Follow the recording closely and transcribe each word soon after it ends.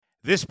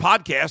This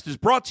podcast is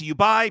brought to you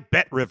by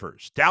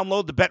BetRivers.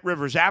 Download the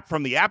BetRivers app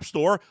from the App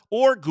Store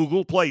or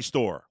Google Play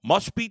Store.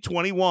 Must be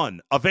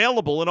 21.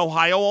 Available in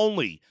Ohio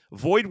only.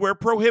 Void where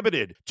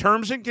prohibited.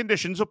 Terms and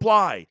conditions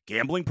apply.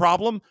 Gambling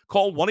problem?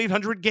 Call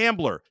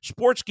 1-800-GAMBLER.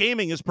 Sports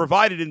gaming is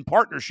provided in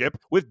partnership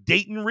with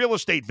Dayton Real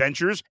Estate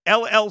Ventures,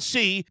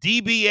 LLC,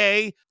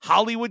 DBA,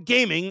 Hollywood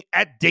Gaming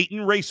at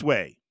Dayton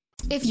Raceway.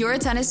 If you're a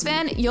tennis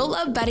fan, you'll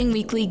love Betting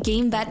Weekly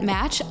Game Bet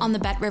Match on the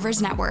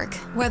BetRivers Network.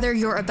 Whether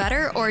you're a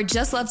bettor or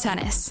just love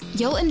tennis,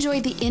 you'll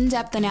enjoy the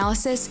in-depth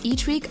analysis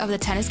each week of the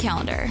tennis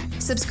calendar.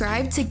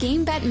 Subscribe to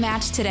Game Bet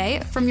Match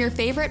today from your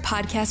favorite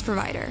podcast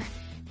provider.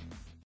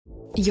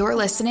 You're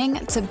listening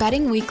to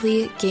Betting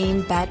Weekly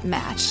Game Bet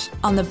Match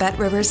on the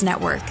BetRivers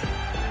Network.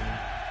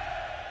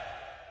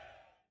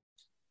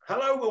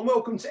 Hello and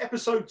welcome to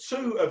episode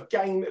 2 of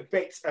Game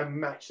Bet and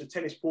Match, the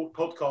tennis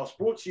podcast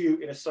brought to you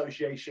in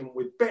association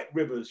with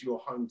BetRivers,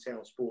 your hometown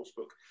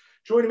sportsbook.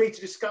 Joining me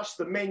to discuss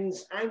the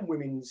men's and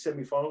women's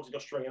semi-finals of the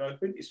Australian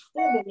Open is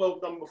former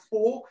world number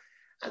 4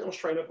 and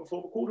Australian Open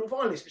former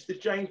quarter-finalist, Mr.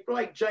 James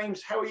Blake.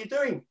 James, how are you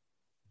doing?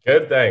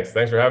 Good, thanks.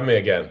 Thanks for having me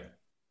again.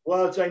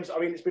 Well, James, I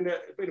mean, it's been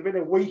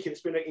a week.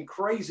 It's been a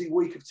crazy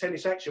week of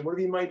tennis action. What have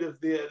you made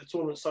of the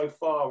tournament so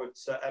far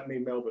at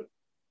Melbourne?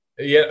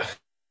 Yeah.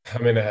 I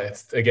mean,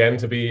 it's again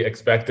to be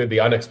expected,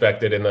 the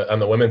unexpected on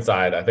the women's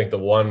side. I think the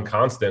one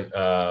constant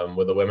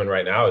with the women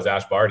right now is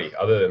Ash Barty.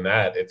 Other than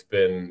that, it's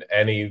been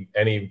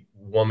any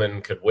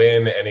woman could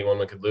win, any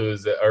woman could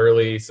lose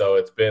early. So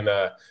it's been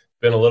a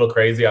little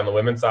crazy on the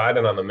women's side,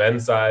 and on the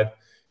men's side,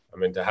 I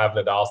mean, to have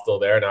Nadal still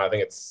there now, I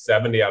think it's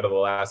 70 out of the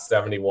last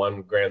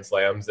 71 Grand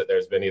Slams that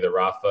there's been either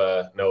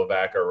Rafa,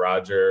 Novak, or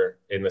Roger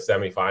in the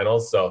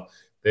semifinals. So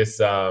this.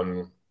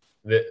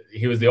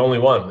 He was the only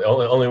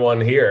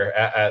one here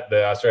at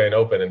the Australian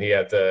Open, and he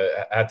had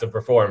to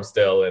perform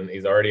still, and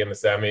he's already in the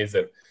semis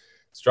and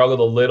struggled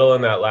a little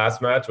in that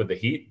last match with the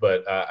heat,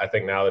 but I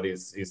think now that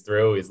he's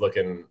through, he's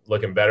looking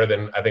better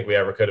than I think we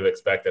ever could have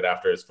expected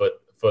after his foot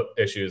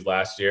issues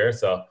last year.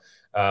 So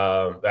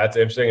that's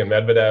interesting. And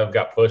Medvedev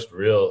got pushed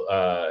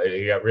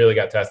he really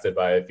got tested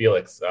by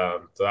Felix.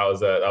 So that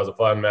was a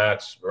fun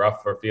match,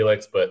 rough for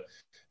Felix, but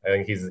I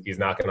think he's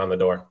knocking on the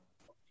door.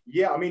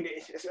 Yeah, I mean,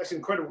 it's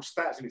incredible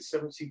stats, and it's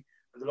 70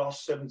 of the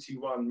last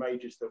 71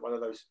 majors that one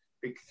of those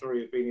big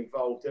three have been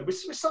involved in.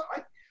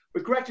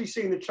 We're gradually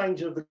seeing the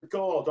change of the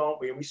guard, aren't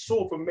we? And we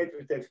saw from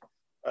Medvedev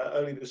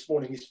earlier this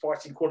morning his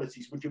fighting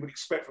qualities, which you would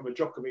expect from a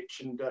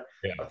Djokovic. And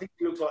I think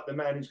he looks like the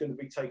man who's going to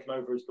be taken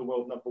over as the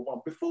world number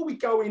 1. Before we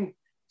go into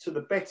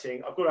the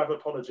betting, I've got to have an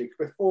apology.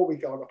 Before we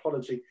go, an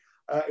apology.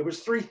 It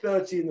was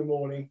 3:30 in the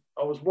morning.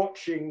 I was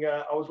watching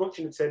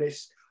the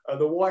tennis.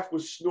 The wife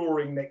was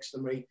snoring next to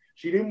me.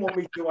 She didn't want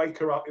me to wake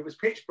her up. It was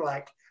pitch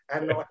black,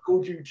 and I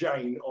called you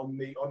Jane on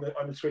the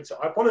Twitter.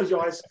 I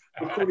apologise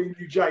for calling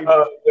you Jane.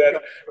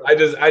 I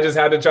just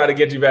had to try to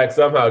get you back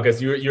somehow,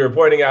 because you were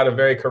pointing out a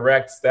very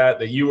correct stat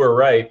that you were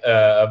right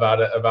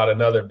about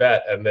another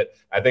bet, and that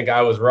I think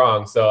I was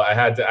wrong. So I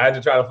had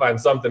to try to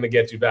find something to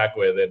get you back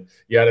with, and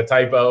you had a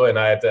typo, and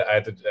I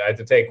had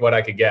to take what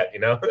I could get. You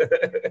know.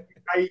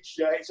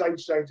 It's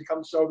age change to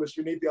come show us.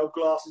 You need the old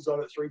glasses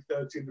on at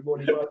 3:30 in the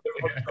morning. I'll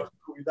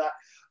call you that.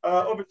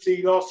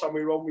 Obviously, last time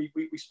we were on,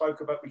 we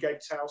spoke about, we gave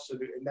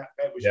Towson in that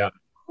bet, which was a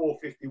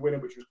 450 winner,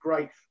 which was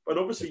great. But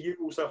obviously, you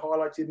also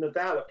highlighted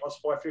Nadal at plus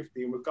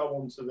 550, and we'll go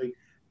on to the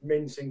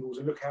men's singles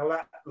and look how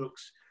that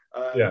looks.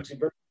 Looks in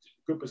very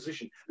good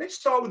position. Let's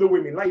start with the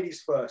women.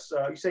 Ladies first.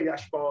 You say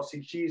Ash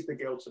Barty, she is the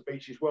girl to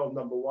beat. She's world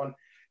number 1.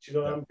 She's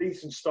on an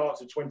unbeaten start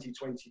to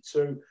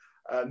 2022.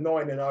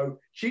 9-0.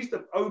 She's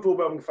the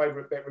overwhelming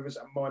favourite at BetRivers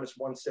at minus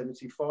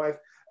 175.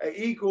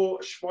 Igor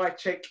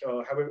Swiatek,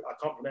 however, I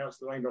can't pronounce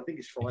the name, but I think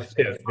it's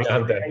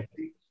Swiatek.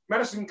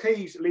 Madison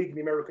Keys leading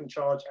the American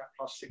charge at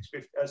plus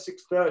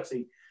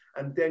 630,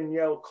 and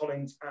Danielle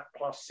Collins at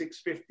plus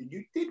 650.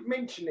 You did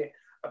mention it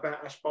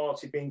about Ash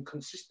Barty being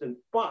consistent,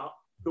 but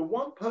the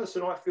one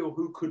person I feel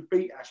who could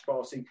beat Ash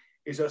Barty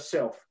is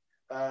herself.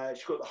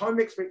 She's got the home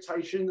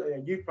expectation.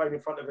 You've played in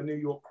front of a New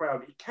York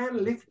crowd. It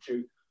can lift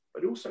you,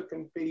 but it also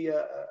can be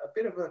a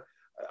bit of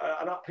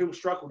an uphill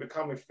struggle to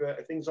come if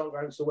things aren't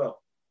going so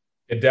well.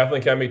 It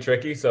definitely can be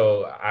tricky.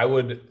 So I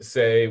would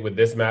say with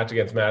this match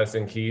against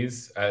Madison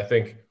Keys, I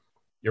think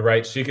you're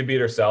right. She could beat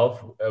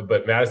herself,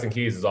 but Madison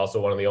Keys is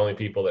also one of the only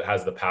people that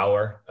has the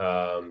power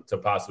to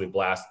possibly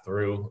blast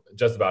through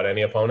just about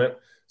any opponent.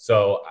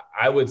 So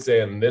I would say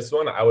in this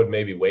one, I would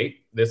maybe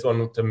wait. This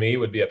one to me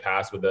would be a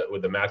pass with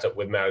the matchup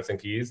with Madison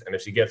Keys. And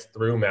if she gets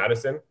through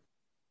Madison,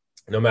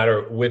 no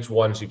matter which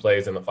one she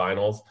plays in the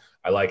finals,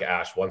 I like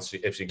Ash.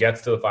 If she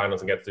gets to the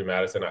finals and gets through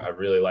Madison, I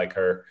really like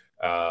her.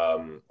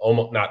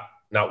 Almost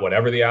not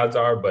whatever the odds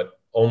are, but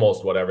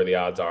almost whatever the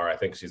odds are. I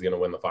think she's going to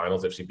win the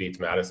finals if she beats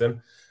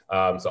Madison.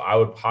 So I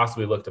would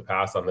possibly look to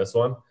pass on this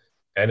one.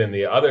 And in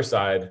the other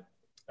side,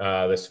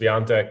 the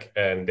Swiatek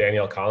and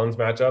Danielle Collins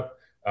matchup,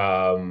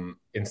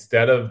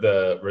 instead of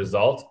the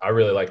result, I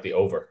really like the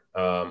over.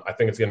 I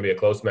think it's going to be a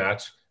close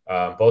match.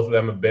 Both of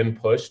them have been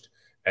pushed.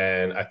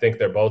 And I think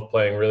they're both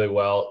playing really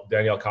well.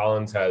 Danielle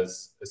Collins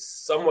has a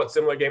somewhat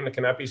similar game to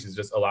Kanepi. She's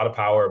just a lot of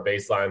power,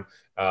 baseline,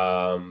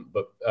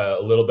 but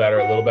a little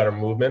better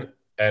movement.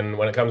 And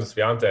when it comes to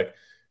Swiatek,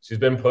 she's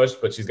been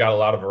pushed, but she's got a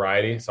lot of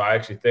variety. So I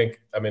actually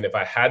think, if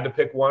I had to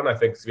pick one, I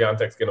think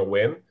Swiatek's going to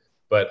win,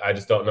 but I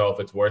just don't know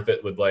if it's worth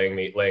it with laying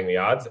the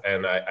odds.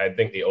 And I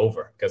think the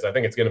over, because I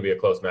think it's going to be a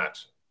close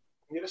match.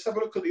 Yeah, let's have a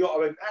look at the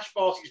odds. Ash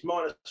Barty's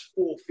minus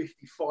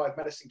 455,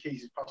 Madison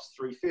Keys is plus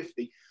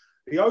 350.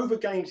 The over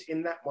games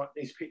in that one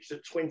is pitched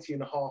at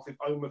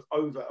 20.5, with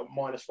over at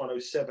minus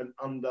 107,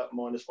 under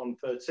minus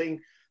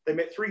 113. They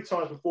met 3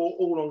 times before,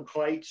 all on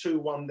clay,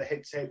 2-1 the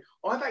head-to-head.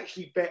 I've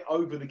actually bet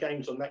over the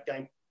games on that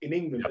game in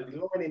England, but the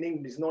line in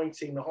England is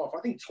 19.5.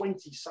 I think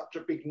 20 is such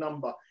a big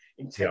number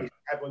in tennis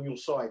to have on your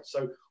side.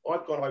 So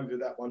I've gone over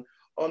that one.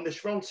 On the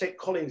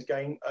Swiatek-Collins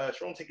game,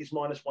 Swiatek is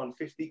minus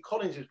 150,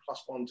 Collins is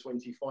plus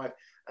 125,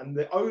 and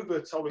the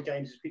over total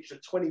games is pitched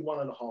at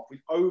 21.5,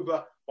 with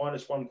over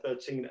minus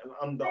 113 and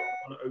under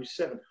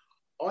 107.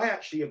 I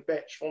actually have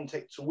bet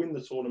Swiatek to win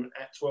the tournament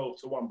at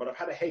 12-1, but I've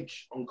had a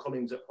hedge on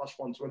Collins at plus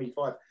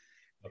 125.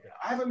 Okay.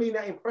 I haven't been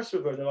that impressed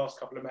with her in the last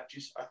couple of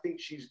matches. I think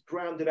she's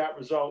grounded out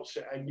results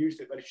and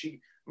used it, but if she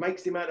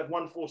makes the amount of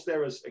unforced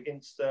errors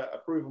against a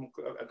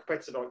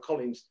competitor like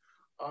Collins,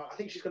 I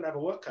think she's going to have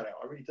a work cut out.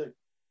 I really do.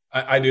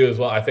 I do as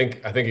well. I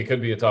think it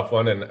could be a tough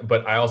one,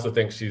 but I also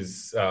think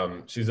she's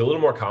a little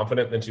more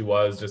confident than she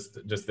was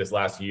just this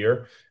last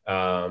year,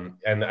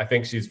 and I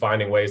think she's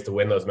finding ways to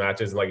win those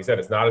matches. And like you said,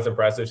 it's not as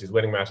impressive. She's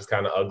winning matches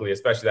kind of ugly,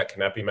 especially that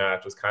Kanepi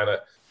match was kind of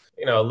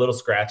a little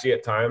scratchy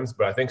at times.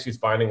 But I think she's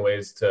finding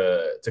ways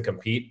to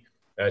compete.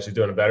 She's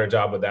doing a better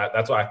job with that.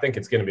 That's why I think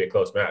it's going to be a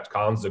close match.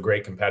 Collins is a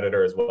great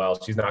competitor as well.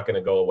 She's not going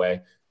to go away.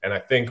 And I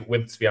think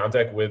with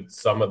Swiatek, with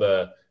some of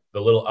the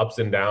little ups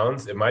and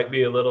downs, it might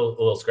be a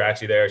little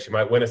scratchy there. She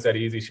might win a set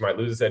easy, she might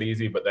lose a set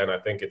easy, but then I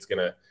think it's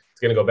gonna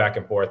go back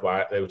and forth,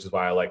 which is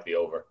why I like the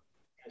over.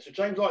 So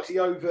James likes the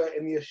over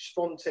in the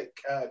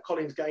Swiatek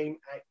Collins game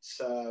at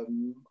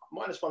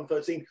minus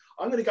 113.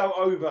 I'm going to go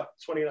over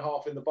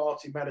 20.5 in the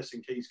Barty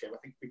Madison Keys game. I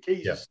think the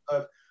Keys,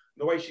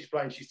 the way she's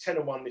playing, she's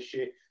 10-1 this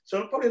year.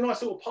 So probably a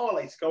nice little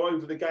parlay to go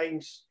over the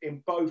games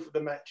in both of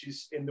the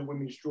matches in the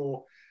women's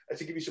draw,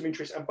 to give you some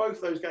interest. And both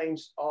of those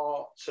games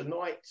are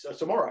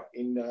tomorrow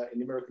in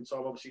the American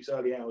time. Obviously, it's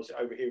early hours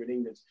over here in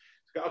England.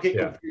 So I'll get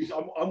confused.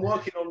 I'm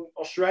working on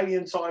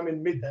Australian time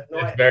in midnight.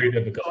 It's very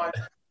difficult.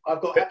 I've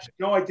got absolutely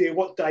no idea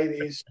what day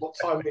it is, what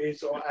time it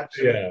is, or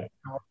absolutely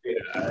no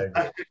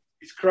idea.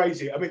 It's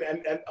crazy. And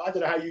I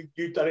don't know how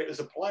you've done it as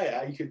a player,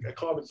 how you can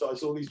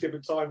acclimatise all these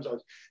different time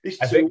zones. This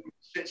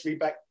sets me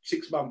back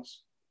 6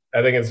 months.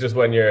 I think it's just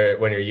when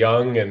you're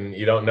young and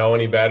you don't know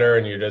any better,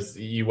 and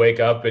you wake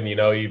up and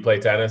you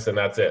play tennis and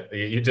that's it.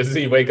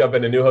 You wake up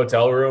in a new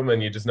hotel room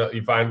and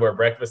you find where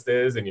breakfast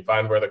is and you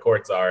find where the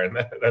courts are, and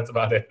that's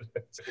about it.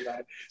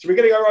 So we're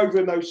going to go over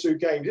in those 2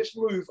 games. Let's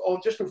move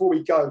on. Just before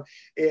we go,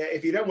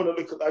 if you don't want to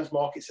look at those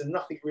markets and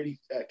nothing really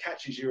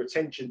catches your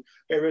attention,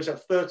 there is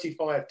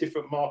 35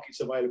 different markets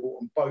available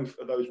on both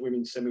of those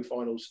women's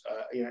semi-finals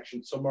in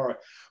action tomorrow.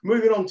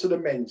 Moving on to the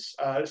men's,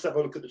 let's have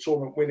a look at the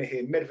tournament winner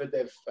here.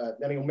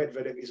 Daniil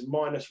Medvedev is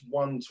minus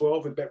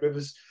 112 with Bet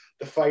Rivers.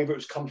 The favourite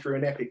has come through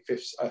an epic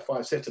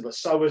 5-setter, but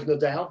so has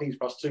Nadal, he's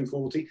plus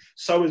 240.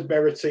 So has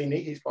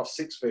Berrettini, he's plus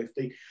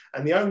 650.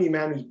 And the only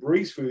man who's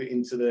breezed through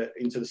into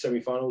the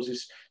semi-finals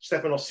is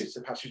Stefanos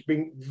Tsitsipas, who's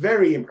been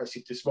very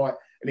impressive despite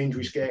an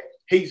injury scare.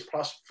 He's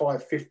plus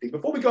 550.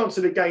 Before we go on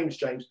to the games,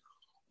 James,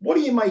 what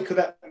do you make of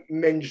that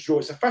men's draw?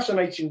 It's a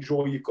fascinating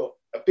draw. You've got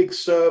a big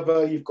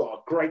server, you've got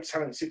a great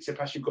talent,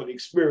 Tsitsipas, you've got the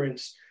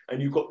experience,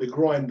 and you've got the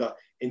grinder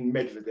in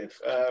Medvedev.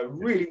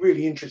 Really,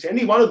 really interesting.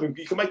 Any one of them,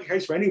 you can make a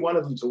case for any one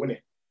of them to win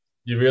it.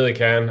 You really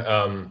can.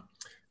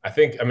 I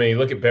think, you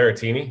look at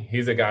Berrettini,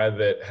 he's a guy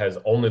that has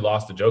only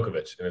lost to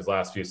Djokovic in his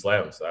last few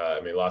slams.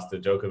 He lost to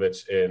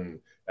Djokovic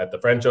at the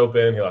French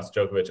Open, he lost to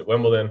Djokovic at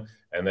Wimbledon,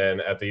 and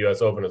then at the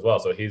US Open as well.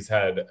 So he's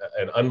had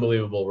an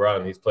unbelievable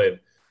run. He's played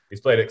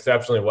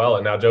exceptionally well,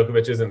 and now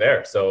Djokovic isn't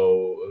there.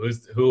 So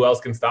who else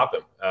can stop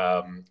him?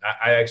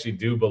 I actually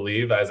do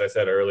believe, as I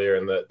said earlier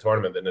in the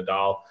tournament, that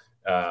Nadal,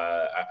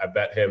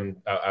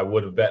 I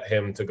would have bet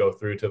him to go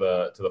through to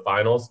the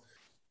finals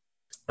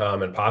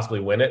and possibly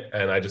win it.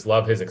 And I just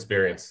love his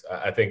experience.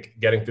 I think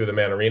getting through the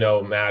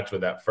Mannarino match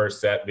with that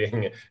first set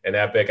being an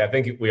epic, I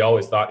think we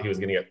always thought he was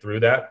going to get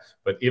through that,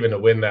 but even to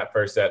win that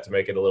first set to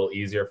make it a little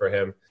easier for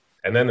him.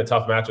 And then the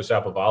tough match with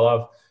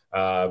Shapovalov.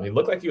 He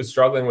looked like he was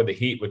struggling with the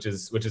heat, which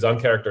is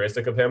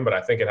uncharacteristic of him, but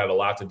I think it had a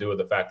lot to do with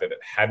the fact that it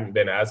hadn't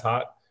been as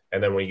hot.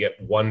 And then when you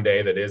get one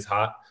day that is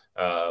hot,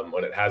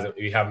 when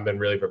you haven't been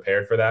really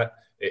prepared for that,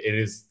 it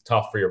is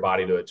tough for your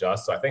body to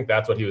adjust. So I think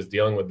that's what he was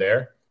dealing with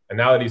there. And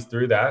now that he's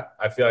through that,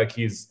 I feel like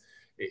he's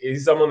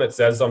someone that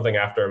says something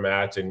after a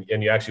match and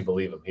you actually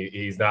believe him.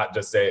 He's not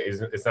just saying,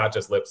 it's not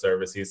just lip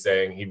service. He's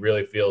saying he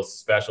really feels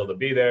special to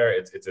be there.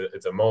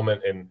 It's a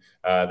moment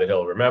that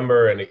he'll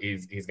remember, and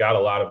he's got a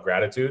lot of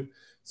gratitude.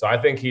 So I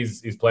think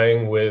he's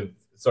playing with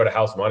sort of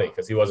house money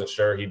because he wasn't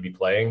sure he'd be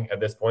playing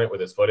at this point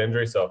with his foot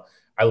injury. So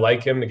I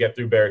like him to get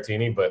through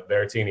Berrettini, but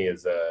Berrettini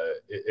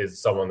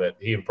is someone that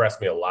he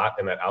impressed me a lot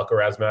in that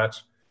Alcaraz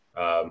match.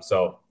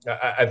 So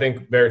I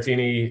think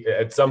Berrettini,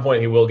 at some point,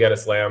 he will get a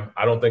slam.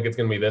 I don't think it's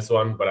going to be this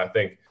one, but I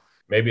think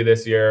maybe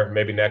this year,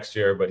 maybe next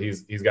year. But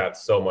he's got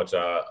so much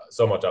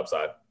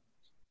upside.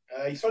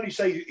 It's funny you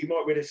say he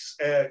might win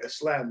a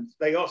slam.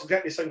 They asked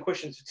exactly the same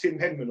question to Tim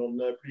Henman on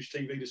British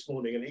TV this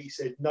morning, and he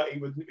said no,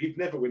 he'd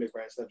never win a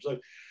Grand Slam. So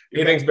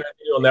he thinks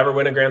Berrettini will never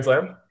win a Grand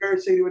Slam?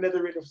 Berrettini will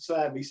never win a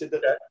slam. He said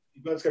that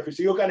he's going to go through.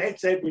 So you're going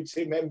head-to-head with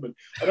Tim Henman.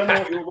 I don't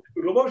know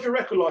what was your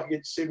record like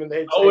against Tim in the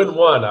head-to-head?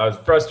 0-1. I was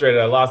frustrated.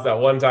 I lost that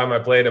one time I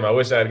played him. I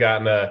wish I had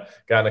gotten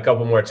a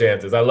couple more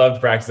chances. I loved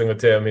practicing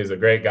with Tim. He's a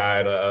great guy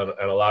and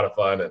a lot of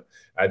fun. And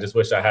I just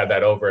wish I had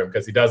that over him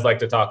because he does like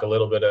to talk a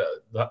little bit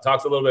of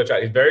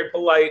trash. He's very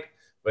polite,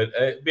 but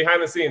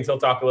behind the scenes, he'll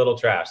talk a little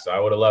trash. So I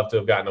would have loved to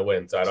have gotten a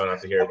win, so I don't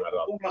have to hear about it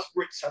all. All us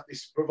Brits have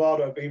this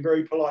bravado of being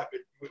very polite,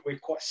 but we're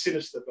quite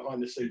sinister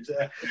behind the scenes.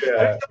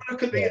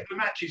 Look at the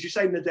matches. You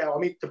say Nadal. I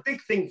mean, the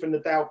big thing for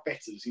Nadal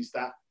bettors is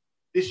that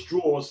this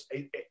draws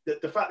the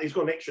fact that he's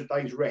got an extra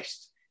day's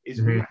rest is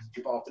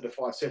massive after the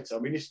 5-setter. I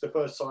mean, this is the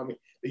first time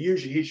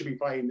usually he should be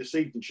playing this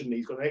evening, shouldn't he?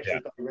 He's got an extra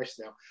day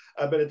rest now.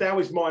 But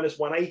Nadal is minus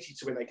 180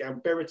 to win that game.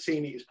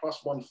 Berrettini is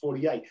plus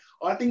 148.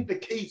 I think the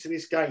key to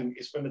this game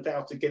is for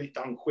Nadal to get it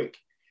done quick.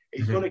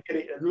 He's got to get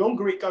it. The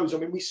longer it goes, I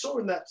mean, we saw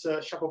in that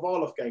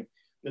Shapovalov game,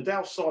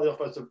 Nadal started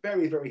off as a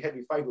very, very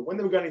heavy favourite. When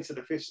they were going into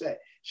the 5th set,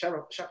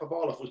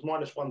 Shapovalov was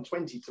minus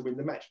 120 to win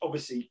the match.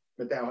 Obviously,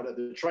 Nadal had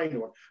the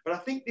trainer on. But I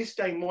think this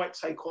game might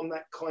take on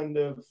that kind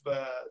of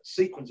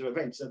sequence of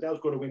events.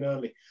 Nadal's got to win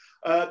early.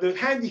 The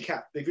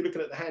handicap, if you're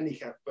looking at the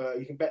handicap,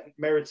 you can bet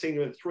Berrettini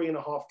with a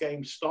 3.5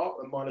 game start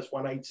at minus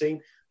 118.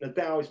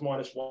 Nadal is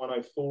minus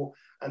 104.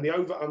 And the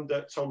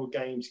over-under total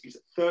games is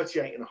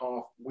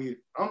 38.5 with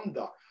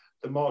under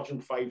the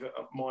margin favourite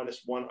of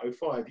minus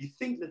 105. You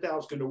think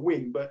Nadal's going to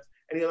win, but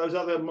any of those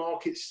other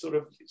markets sort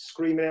of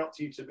screaming out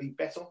to you to be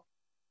better?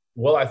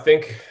 Well, I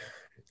think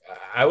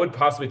I would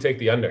possibly take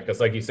the under because,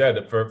 like you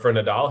said, for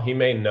Nadal, he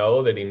may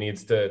know that he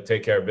needs to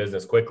take care of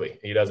business quickly.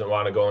 He doesn't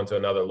want to go into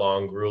another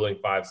long, grueling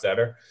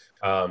 5-setter.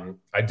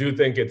 I do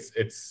think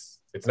it's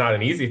not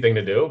an easy thing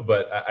to do,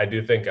 but I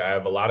do think I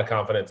have a lot of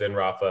confidence in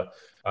Rafa,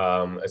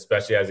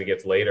 especially as he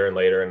gets later and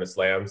later in the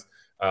slams.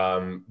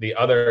 The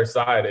other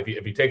side,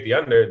 if you take the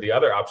under, the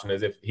other option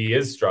is if he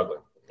is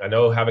struggling. I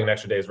know having an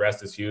extra day's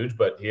rest is huge,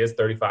 but he is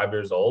 35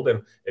 years old.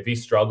 And if he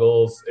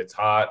struggles, it's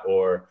hot,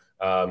 or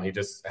he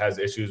just has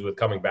issues with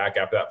coming back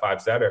after that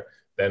 5-setter,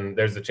 then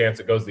there's a chance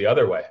it goes the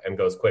other way and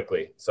goes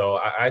quickly. So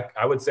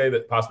I would say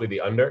that possibly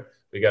the under,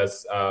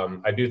 because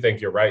I do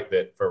think you're right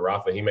that for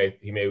Rafa, he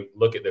may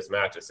look at this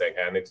match as saying,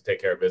 hey, I need to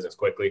take care of business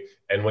quickly.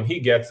 And when he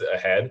gets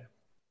ahead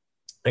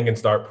and can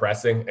start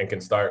pressing and can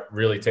start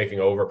really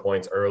taking over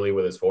points early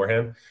with his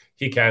forehand,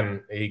 he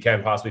can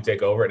possibly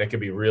take over, and it can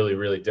be really,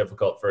 really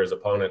difficult for his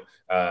opponent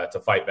to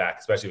fight back,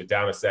 especially with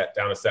down a set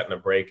and a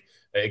break.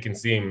 It can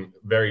seem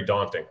very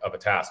daunting of a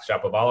task.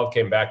 Shapovalov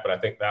came back, but I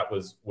think that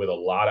was with a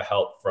lot of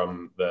help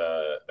from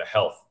the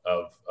health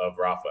of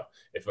Rafa.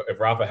 If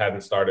Rafa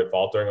hadn't started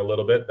faltering a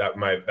little bit, that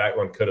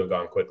one could have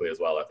gone quickly as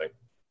well, I think.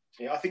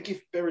 Yeah, I think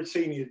if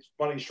Berrettini had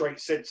won in straight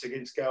sets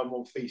against Gael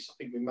Monfils, I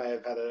think we may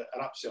have had an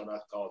upset on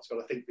our cards. But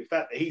I think the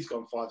fact that he's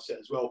gone 5-set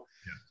as well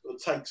sort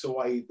of takes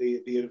away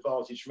the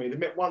advantage for me. They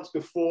met once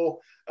before,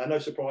 no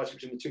surprise,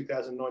 which in the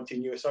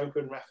 2019 US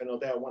Open, Rafa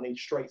Nadal won in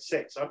straight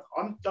sets. I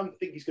don't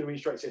think he's going to win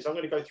straight sets. I'm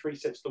going to go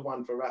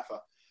 3-1 for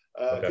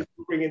Rafa.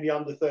 Bring in the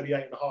under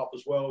 38.5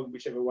 as well,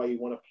 whichever way you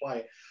want to play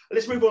it.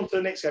 Let's move on to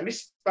the next game.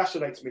 This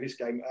fascinates me, this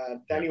game.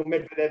 Daniil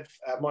Medvedev,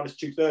 minus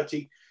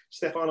 230.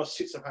 Stefanos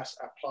Tsitsipas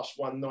at plus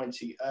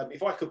 190.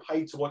 If I could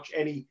pay to watch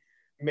any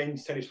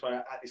men's tennis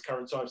player at this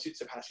current time,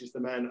 Tsitsipas is the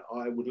man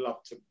I would love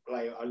to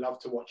play. I love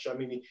to watch. I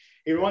mean,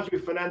 he reminds me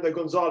of Fernando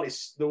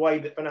Gonzalez, the way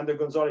that Fernando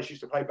Gonzalez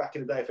used to play back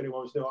in the day. If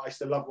anyone was new, I used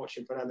to love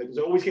watching Fernando because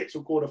I always get to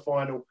a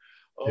quarter-final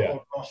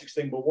or last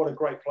 16, but what a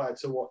great player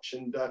to watch.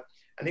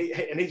 And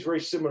he's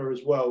very similar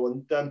as well.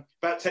 And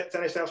about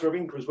Stanislas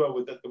Wawrinka as well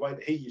with the way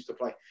that he used to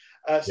play.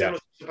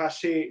 Tsitsipas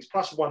here is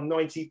plus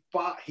 190,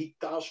 but he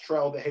does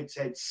trail the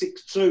head-to-head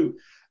 6-2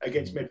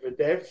 against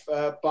Medvedev.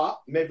 But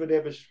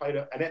Medvedev has played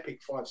an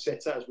epic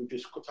 5-setter, as we've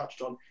just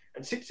touched on.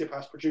 And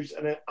Tsitsipas produced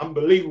an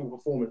unbelievable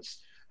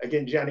performance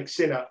against Jannik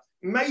Sinner.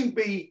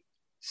 Maybe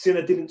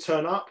Sinner didn't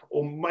turn up,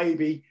 or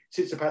maybe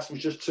Tsitsipas was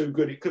just too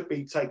good. It could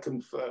be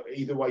taken for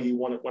either way you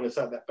want to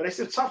say that. But it's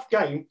a tough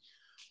game.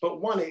 But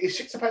if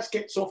Tsitsipas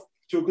gets off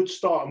to a good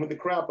start and with the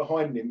crowd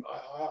behind him,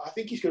 I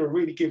think he's going to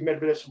really give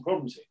Medvedev some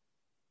problems here.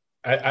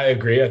 I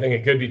agree. I think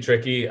it could be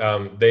tricky.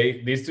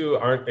 These two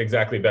aren't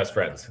exactly best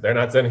friends. They're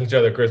not sending each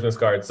other Christmas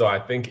cards. So I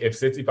think if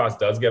Tsitsipas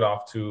does get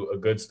off to a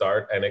good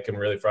start and it can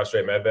really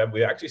frustrate Medvedev,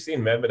 we've actually seen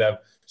Medvedev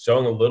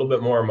showing a little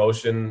bit more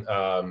emotion,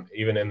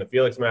 even in the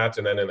Felix match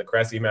and then in the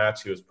Cressy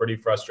match. He was pretty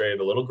frustrated,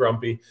 a little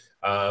grumpy.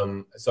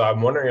 So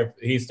I'm wondering if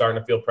he's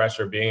starting to feel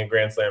pressure being a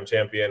Grand Slam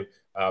champion,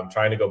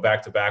 trying to go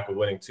back-to-back with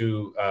winning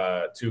two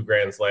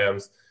Grand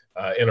Slams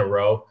in a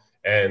row.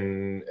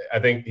 And I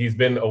think he's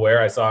been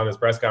aware. I saw in his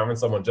press conference,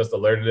 someone just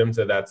alerted him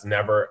to that's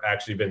never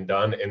actually been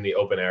done in the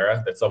Open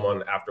era, that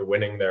someone after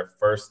winning their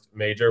first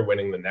major,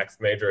 winning the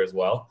next major as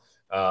well.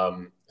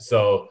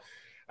 So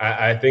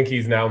I think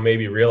he's now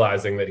maybe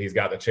realizing that he's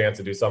got the chance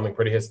to do something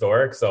pretty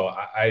historic. So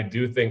I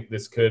do think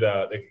this could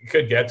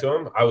get to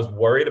him. I was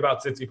worried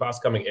about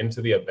Tsitsipas coming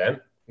into the event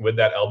with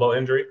that elbow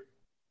injury.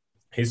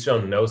 He's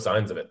shown no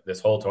signs of it this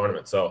whole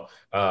tournament. So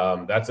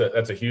that's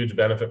a huge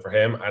benefit for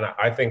him. And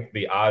I think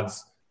the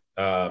odds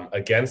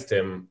against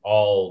him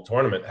all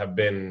tournament have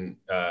been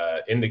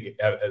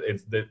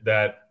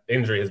that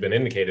injury has been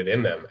indicated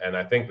in them. And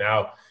I think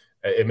now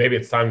maybe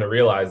it's time to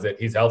realize that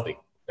he's healthy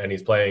and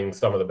he's playing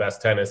some of the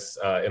best tennis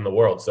in the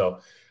world. So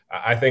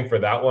I think for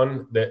that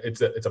one, that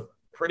it's a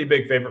pretty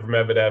big favorite for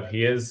Medvedev.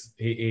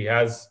 He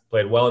has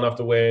played well enough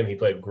to win. He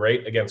played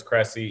great against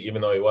Cressy, even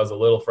though he was a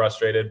little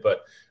frustrated,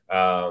 but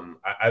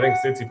I think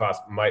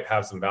Tsitsipas might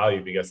have some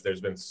value because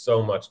there's been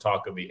so much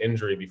talk of the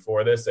injury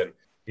before this, and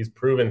he's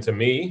proven to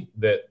me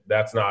that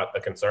that's not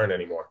a concern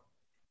anymore.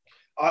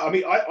 I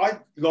mean, I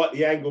like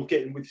the angle of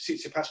getting with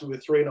Tsitsipas with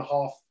a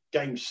 3.5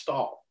 game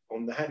start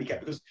on the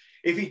handicap, because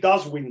if he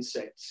does win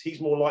sets,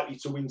 he's more likely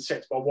to win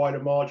sets by wider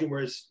margin,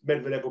 whereas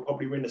Medvedev will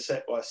probably win a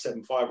set by a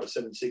 7-5 or a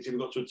 7-6. If he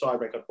got to a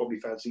tiebreak, I'd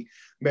probably fancy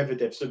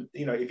Medvedev. So,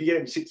 if you get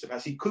him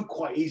Tsitsipas, he could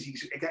quite easily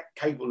get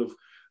capable of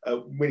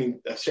winning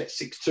a set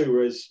 6-2,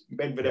 whereas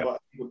Medvedev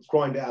would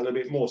grind it out a little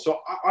bit more. So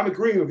I'm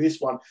agreeing with this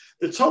one.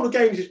 The total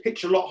games is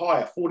pitched a lot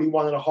higher,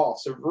 41.5.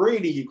 So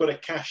really, you've got to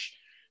cash.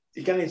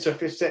 You're getting into a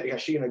fifth set.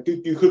 Actually,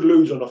 you could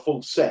lose on a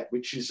full set,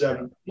 which is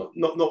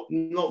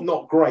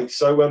not great.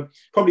 So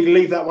probably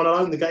leave that one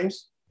alone. The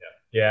games.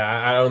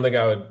 Yeah, I don't think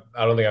I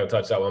would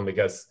touch that one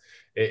because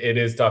it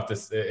is tough to.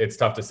 It's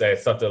tough to say.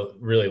 It's tough to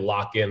really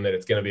lock in that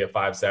it's going to be a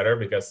 5-setter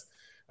because.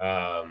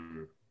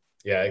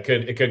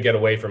 It could get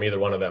away from either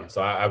one of them.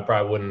 So I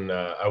probably wouldn't.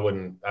 I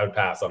would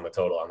pass on the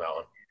total on that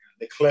one.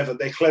 They're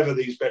clever.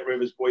 These Bet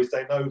Rivers boys.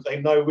 They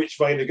know which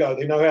way to go.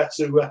 They know how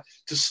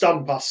to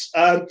stump us.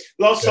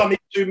 Last time these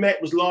two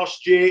met was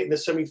last year in the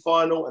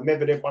semi-final, and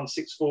Medvedev won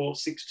 6-4,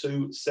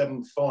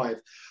 6-2, 7-5.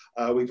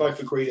 We both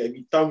agree that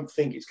we don't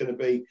think it's going to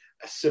be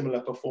a similar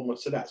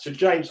performance to that. So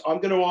James, I'm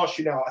going to ask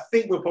you now. I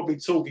think we'll probably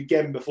talk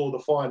again before the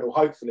final,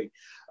 hopefully.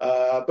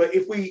 But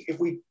if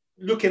we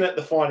looking at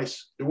the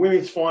finalists, the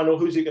women's final,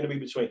 who's it going to be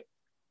between?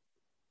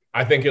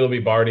 I think it'll be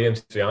Barty and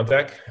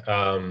Swiatek.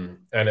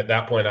 And at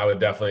that point, I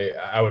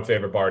would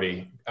favor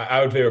Barty.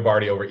 I would favor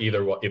Barty over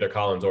either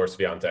Collins or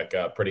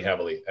Swiatek pretty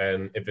heavily.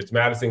 And if it's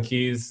Madison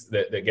Keys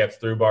that gets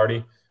through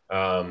Barty,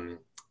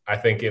 I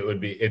think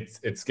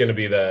it's going to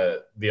be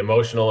the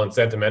emotional and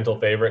sentimental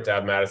favorite to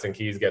have Madison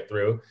Keys get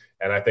through.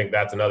 And I think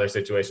that's another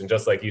situation,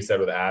 just like you said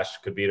with Ash,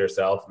 could beat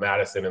herself.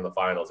 Madison in the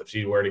finals, if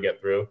she were to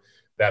get through,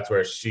 that's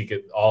where she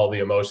could, all the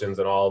emotions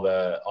and all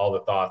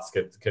the thoughts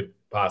could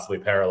possibly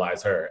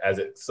paralyze her, as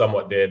it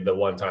somewhat did the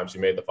one time she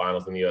made the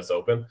finals in the US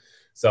Open.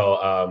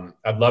 So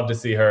I'd love to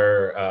see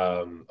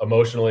her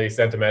emotionally,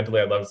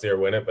 sentimentally, I'd love to see her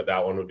win it, but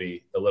that one would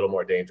be a little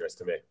more dangerous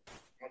to me.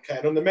 Okay,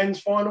 and on the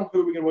men's final,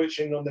 who are we going to watch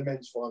in on the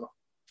men's final?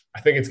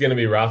 I think it's going to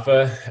be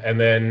Rafa, and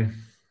then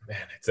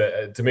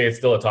to me, it's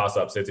still a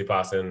toss-up,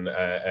 Tsitsipas and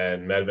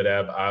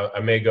Medvedev. I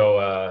may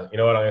go, you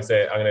know what I'm going to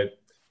say? I'm going to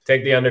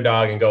take the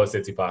underdog and go with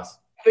Tsitsipas.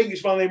 I think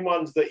it's one of them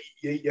ones that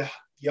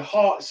your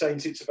heart is saying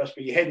Tsitsipas,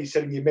 but your head is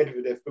telling you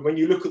Medvedev. But when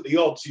you look at the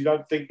odds, you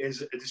don't think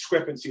there's a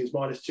discrepancy as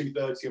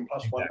 -230 and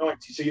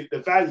 +190. So the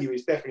value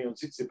is definitely on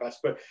Tsitsipas.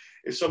 But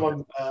if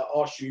someone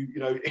asked you,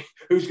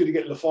 who's going to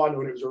get to the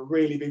final and it was a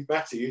really big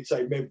matter, you'd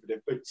say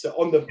Medvedev. But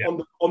on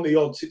the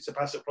odds,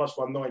 Tsitsipas at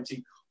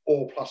 +190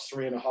 or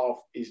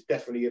 +3.5 is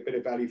definitely a bit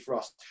of value for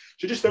us.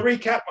 So just to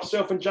recap,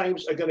 myself and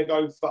James are going to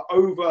go for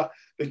over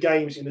the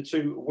games in the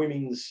two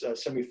women's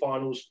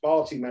semi-finals.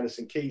 Barty,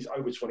 Madison Keys,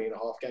 over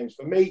 20.5 games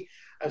for me.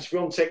 And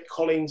Swiatek,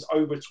 Collins,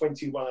 over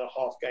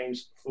 21.5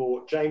 games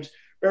for James.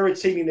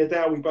 Berrettini,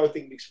 Nadal, we both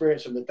think the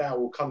experience of Nadal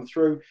will come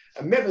through.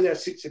 And Medvedev,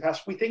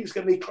 Tsitsipas, we think it's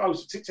going to be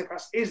close.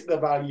 Tsitsipas is the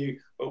value,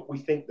 but we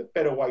think the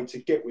better way to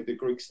get with the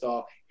Greek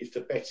star is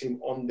to bet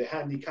him on the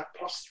handicap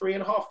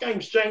 +3.5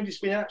 games. James, it's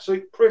been an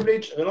absolute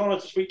privilege and an honour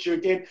to speak to you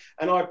again.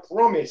 And I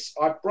promise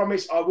I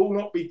will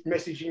not be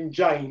messaging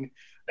Jane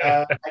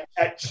at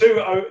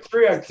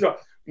 3:00.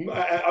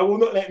 I will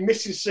not let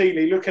Mrs.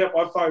 Seeley looking at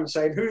my phone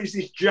saying, "Who is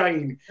this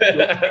Jane?"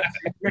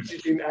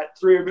 messaging at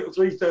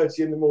 3:30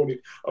 in the morning.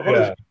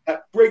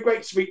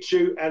 Great to speak to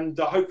you, and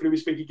hopefully we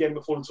speak again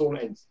before the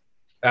tournament ends.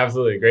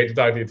 Absolutely. Great to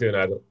talk to you too,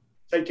 Nigel.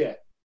 Take care.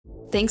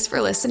 Thanks for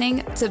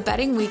listening to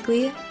Betting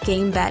Weekly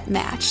Game Bet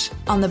Match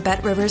on the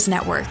Bet Rivers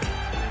Network.